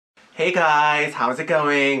Hey guys, how's it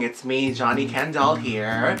going? It's me, Jonny Kendoll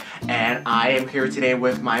here, and I am here today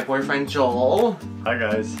with my boyfriend Joel. Hi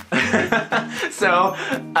guys. So,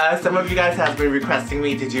 some of you guys have been requesting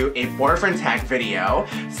me to do a boyfriend tag video,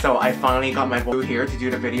 so I finally got my boy here to do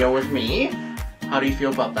the video with me. How do you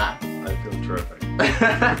feel about that? I feel terrific.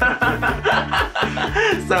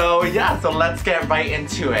 So yeah, so let's get right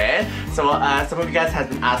into it. So some of you guys have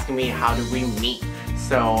been asking me how did we meet.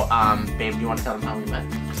 So babe, you want to tell them how we met?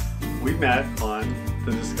 We met on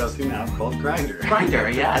the disgusting app called Grindr.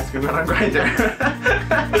 Grindr, yes, we met on Grindr.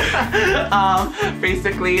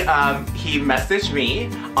 Basically, he messaged me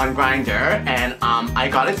on Grindr, and I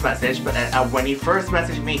got his message, but when he first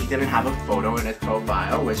messaged me, he didn't have a photo in his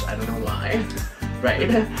profile, which I don't know why. Right?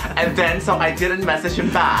 And then, so I didn't message him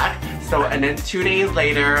back. So, and then 2 days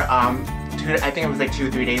later, I think it was like 2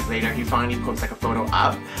 or 3 days later, he finally posted like a photo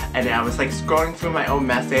up, and then I was like scrolling through my own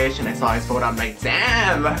message, and I saw his photo. I'm like,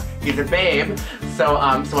 damn, he's a babe. So,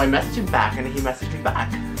 so I messaged him back, and he messaged me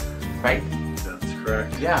back, right? That's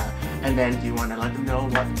correct. Yeah. And then, do you want to let them know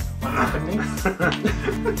what happened next?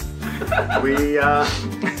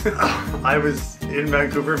 I was in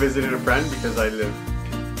Vancouver visiting a friend because I live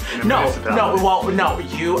in a municipality.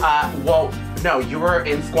 No, you were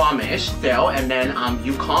in Squamish still, and then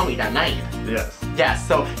you called me that night. Yes. Yes,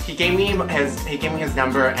 so he gave me his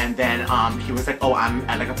number, and then he was like, oh, I'm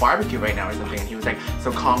at like a barbecue right now or something, and he was like,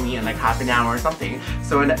 so call me in like half an hour or something.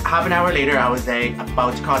 So in half an hour later, I was like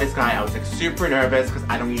about to call this guy. I was like super nervous because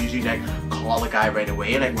I don't usually like call a guy right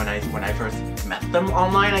away, like when I first met them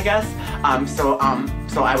online, I guess. So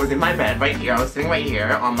I was in my bed right here. I was sitting right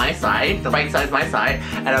here on my side, the right side is my side,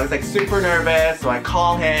 and I was like super nervous. So I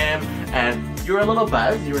call him, and you were a little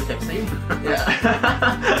buzzed, you were tipsy. Yeah.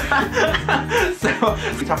 So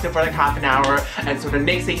we talked to him for like half an hour, and so the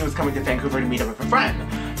next day he was coming to Vancouver to meet up with a friend.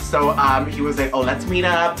 So he was like, oh, let's meet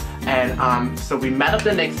up, and so we met up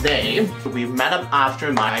the next day. We met up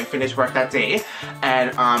after I finished work that day,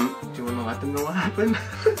 and do you want to let them know what happened?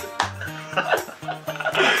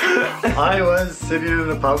 I was sitting in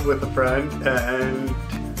a pub with a friend, and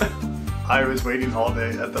I was waiting all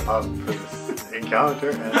day at the pub for this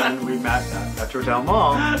encounter, and then we met at Metrotown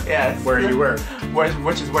Mall. Yes. Where you were.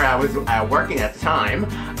 Which is where I was working at the time.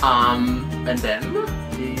 And then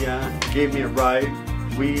he gave me a ride.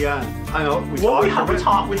 We hung out.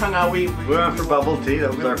 We hung out. We went for bubble tea.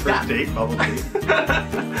 That was our first date, bubble tea.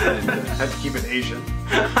 And had to keep it Asian.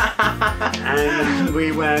 And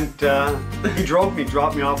we went. He dropped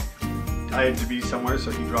me off. I had to be somewhere,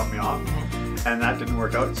 so he dropped me off. And that didn't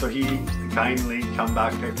work out, so he kindly come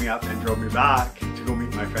back, picked me up, and drove me back to go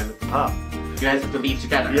meet my friend at the pub. You guys have to leave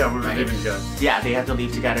together. Yeah, we were leaving together. Yeah, they had to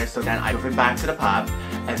leave together. So then I drove him back to the pub,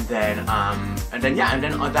 and then on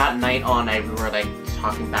that night all night we were like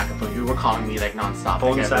talking back and forth. You were calling me like nonstop.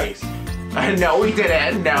 Phone sex. No, we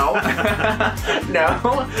didn't. No, no.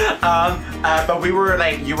 But we were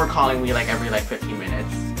like, you were calling me like every like 15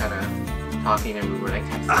 minutes, kind of talking, and we were like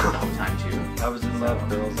texting the whole time too. I was in love,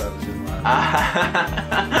 girls. I was in love.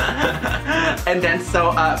 And then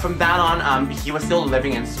so from that on, he was still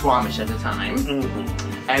living in Squamish at the time,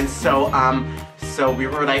 and so so we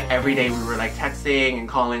were like every day we were like texting and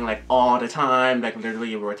calling like all the time, like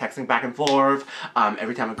literally we were texting back and forth.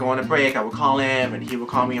 Every time I go on a break, I would call him, and he would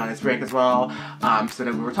call me on his break as well. So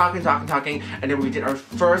then we were talking, and then we did our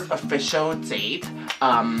first official date.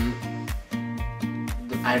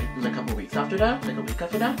 A couple weeks after that, like a week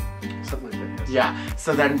after that. Something like that. Yeah.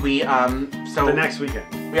 So then we so the next weekend.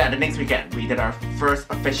 Yeah, the next weekend we did our first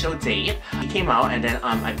official date. He came out, and then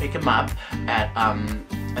I picked him up at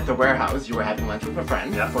the warehouse. You were having lunch with a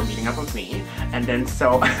friend before meeting up with me, and then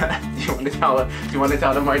so do you want to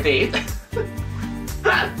tell them our date?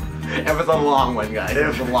 It was a long one, guys. It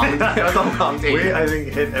was a long date. We, I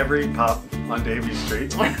think, hit every pub on Davie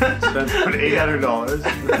Street. Spent about $800.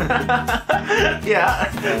 Yeah.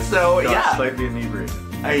 So yeah. Slightly inebriated.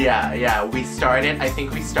 Yeah. I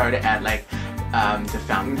think we started at like the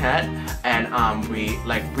Fountainhead, and we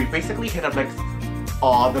basically hit up like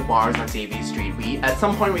all the bars on Davie Street. At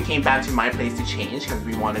some point we came back to my place to change because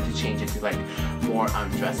we wanted to change it to like more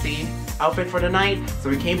dressy outfit for the night. So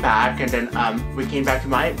we came back, and then we came back to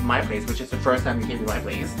my place, which is the first time we came to my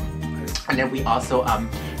place. And then we also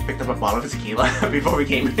picked up a bottle of tequila before we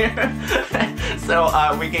came here. So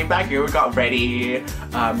we came back here, we got ready,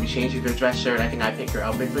 we changed into a dress shirt. I think I picked your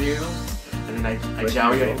outfit for you, and then I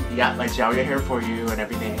gel your hair for you and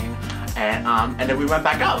everything. And then we went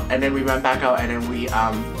back out, and then we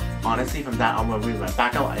honestly from that on when we went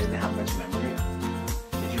back out, I didn't have much memory.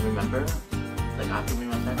 Did you remember? Like after we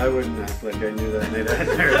went back? I wouldn't act like I knew that night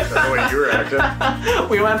either. That's the way you were acting.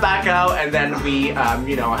 We went back out and then we,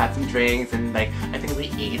 you know, had some drinks and like I think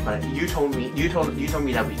we ate. But you told me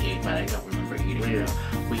that we ate, but I don't remember eating.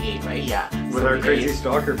 We ate, right? Yeah. With our crazy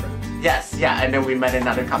stalker friends. Yes, yeah. And then we met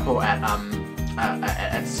another couple at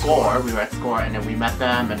Score. We were at Score and then we met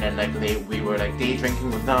them and then like we were like day drinking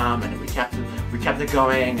with them and then we kept it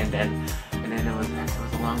going and then it was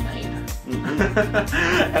a long night.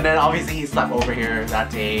 And then obviously he slept over here that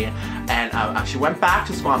day and actually went back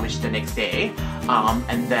to Squamish the next day.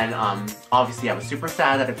 And then obviously I was super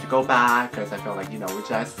sad that I have to go back because I felt like, you know, we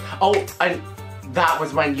just... Oh, and that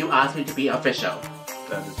was when you asked me to be official.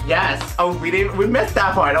 Yes. Oh, we missed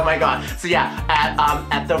that part. Oh my god. So yeah,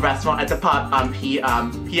 at the restaurant, at the pub, he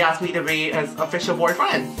asked me to be his official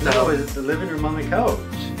boyfriend. So. No, it was the living room on the couch.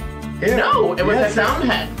 Here. No, it was at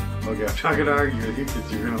Fountainhead. Okay, I'm not gonna argue with you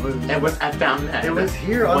because you're gonna lose. It was at Fountainhead. It was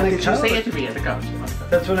here on the couch. When did you say it to me at the couch?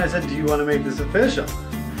 That's when I said, do you want to make this official?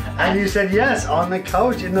 And you said yes, on the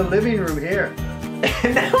couch in the living room here.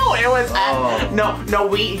 No, it was at,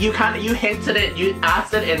 no, you hinted it, you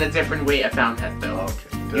asked it in a different way at Fountainhead though.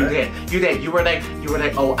 Okay. You did. You were like,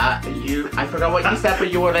 oh, I forgot what you said,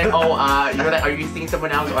 but you were like, oh, you were like, are you seeing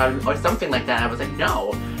someone else or something like that? I was like,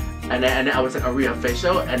 no. And then I was like, are we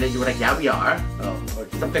official? And then you were like, yeah, we are. Oh,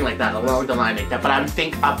 okay. Something like that, along the line like that. But I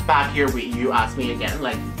think up back here, you asked me again,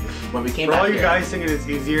 like, when we came back For all you here. guys thinking it's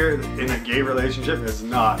easier in a gay relationship, it's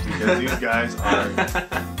not, because these guys are...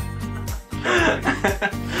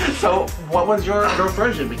 So, what was your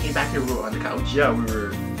version? We came back here, we were on the couch. Yeah, we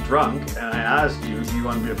were drunk, and I asked you, do you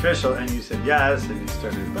want to be official? And you said yes, and you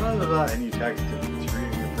started blah, blah, blah, and you texted 3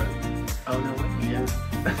 of your friends. Oh, no way. Yeah.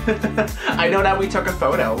 I know that we took a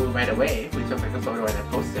photo right away. We took like a photo and I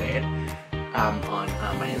posted it on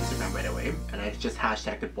my Instagram right away. And I just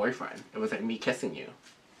hashtagged boyfriend. It was like me kissing you.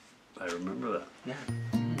 I remember that. Yeah.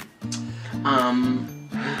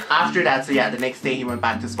 After that, so yeah, the next day he went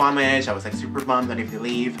back to Squamish. I was like super bummed that he had to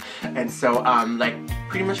leave. And so like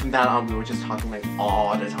pretty much from that on we were just talking like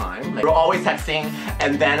all the time. Like we were always texting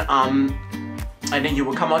and then you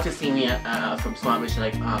would come out to see me from Squamish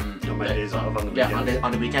like on my days off on the weekends. Yeah,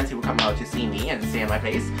 on the weekends he would come out to see me and stay at my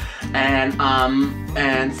place.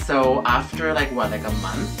 And so after like what, like a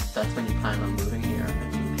month, that's when you planned on moving here, I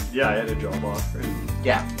think. Yeah, I had a job offer.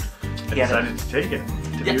 Yeah. I decided to take it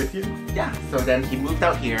to be with you. Yeah, so then he moved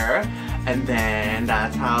out here and then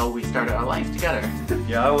that's how we started our life together.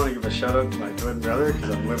 Yeah, I want to give a shout out to my twin brother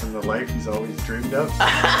because I'm living the life he's always dreamed of.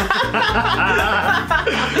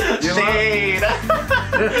 Shade!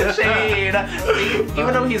 Shade!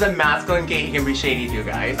 Even though he's a masculine gay, he can be shady too,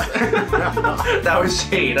 guys. That was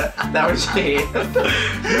shade. That was shade.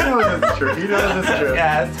 You know that's true. You know that's true.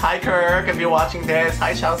 Yes. Hi, Kirk, if you're watching this.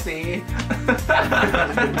 Hi, Chelsea.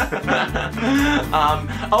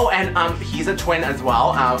 Oh, and he's a twin as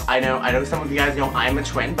well. I know some of you guys know I'm a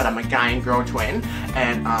twin, but I'm a guy and girl twin.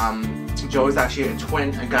 And Joe is actually a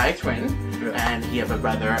guy twin, and he has a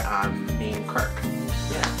brother named Kirk.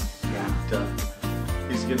 Yeah. And,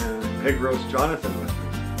 he's gonna pig roast Jonathan with me.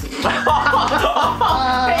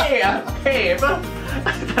 Hey, babe,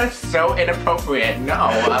 that's so inappropriate. No,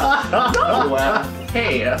 no,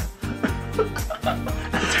 hey.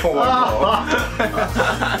 That's horrible.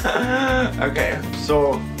 Okay.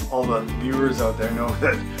 So all the viewers out there know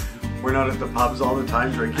that we're not at the pubs all the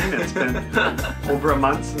time drinking. It's been over a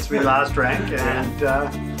month since we last drank, and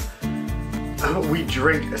we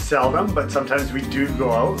drink seldom, but sometimes we do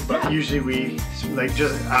go out. But usually we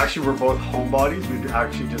actually we're both homebodies. We'd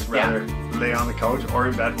actually just rather lay on the couch or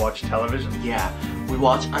in bed, watch television. Yeah, we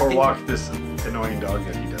watch or walk this annoying dog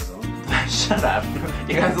that he does own. Shut up.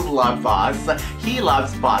 You guys love Boss. He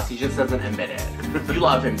loves Boss, he just doesn't admit it. You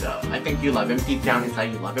love him though. I think you love him. Deep down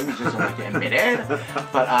inside you love him, you just don't like to admit it.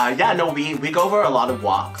 But yeah, no, we go for a lot of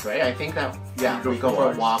walks, right? I think that, we go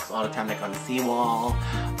for walks all the time, like on the seawall.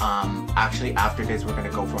 Actually after this we're gonna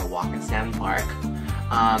go for a walk in Stanley Park.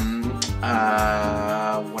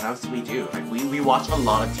 What else do we do? Like we watch a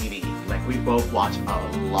lot of TV. Like we both watch a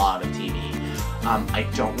lot of TV. I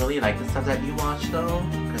don't really like the stuff that you watch though,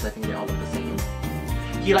 because I think they all look the same.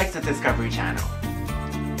 He likes the Discovery Channel.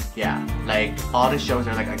 Yeah, like all the shows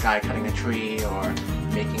are like a guy cutting a tree or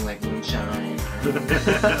making like moonshine or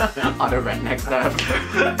all the redneck stuff.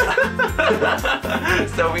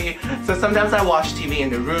 So sometimes I watch TV in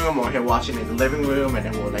the room or he'll watch it in the living room and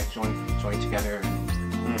then we'll like join together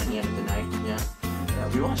at the end of the night. Yeah,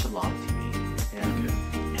 we watch a lot of TV.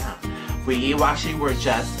 Yeah. We actually were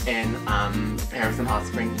just in Paris and Hot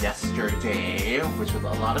Springs yesterday, which was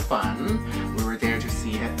a lot of fun. We were there to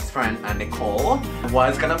see his friend Nicole. I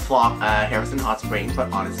was gonna vlog Harrison Hot Springs, but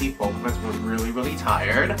honestly both of us were really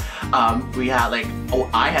tired. We had like,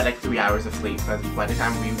 I had like 3 hours of sleep because by the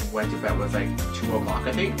time we went to bed was like 2 o'clock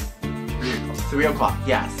I think. 3 o'clock,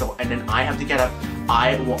 yeah. So, and then I have to get up.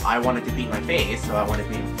 I wanted to beat my face, so I wanted to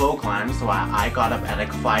be in full climb. So I got up at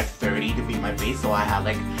like 5:30 to beat my face. So I had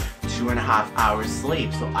like 2.5 hours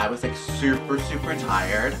sleep. So I was like super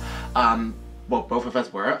tired. Well, both of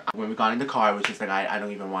us were. When we got in the car, I was just like, I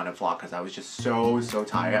don't even want to vlog because I was just so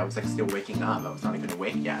tired. I was like still waking up. I was not even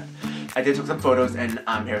awake yet. I did take some photos in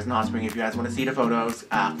Harrison Hot Springs. If you guys want to see the photos,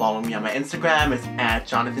 follow me on my Instagram. It's at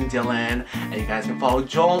jonnykendoll. And you guys can follow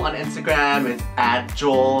Joel on Instagram. It's at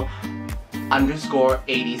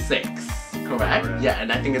Joel_86. Correct? Yeah,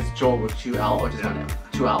 and I think it's Joel with 2L or just 1L?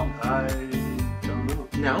 2L? I don't know.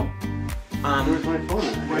 No? Where's my phone?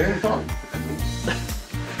 Where's your phone?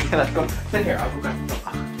 Okay, let's go. Sit here. I'll go grab the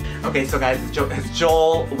phone. Okay, so guys, it's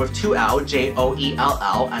Joel with 2L,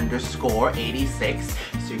 JOELL_86.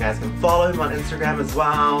 So you guys can follow him on Instagram as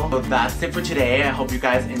well. So that's it for today. I hope you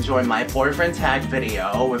guys enjoyed my boyfriend tag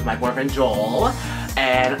video with my boyfriend Joel.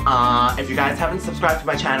 And if you guys haven't subscribed to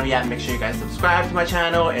my channel yet, make sure you guys subscribe to my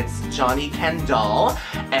channel. It's Jonny Kendoll.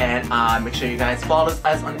 And make sure you guys follow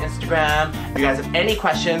us on Instagram. If you guys have any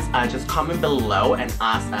questions, just comment below and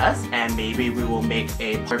ask us. And maybe we will make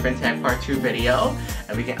a boyfriend tag part 2 video.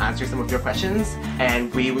 And we can answer some of your questions.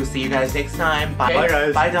 And we will see you guys next time. Bye. Bye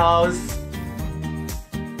guys. Bye dolls.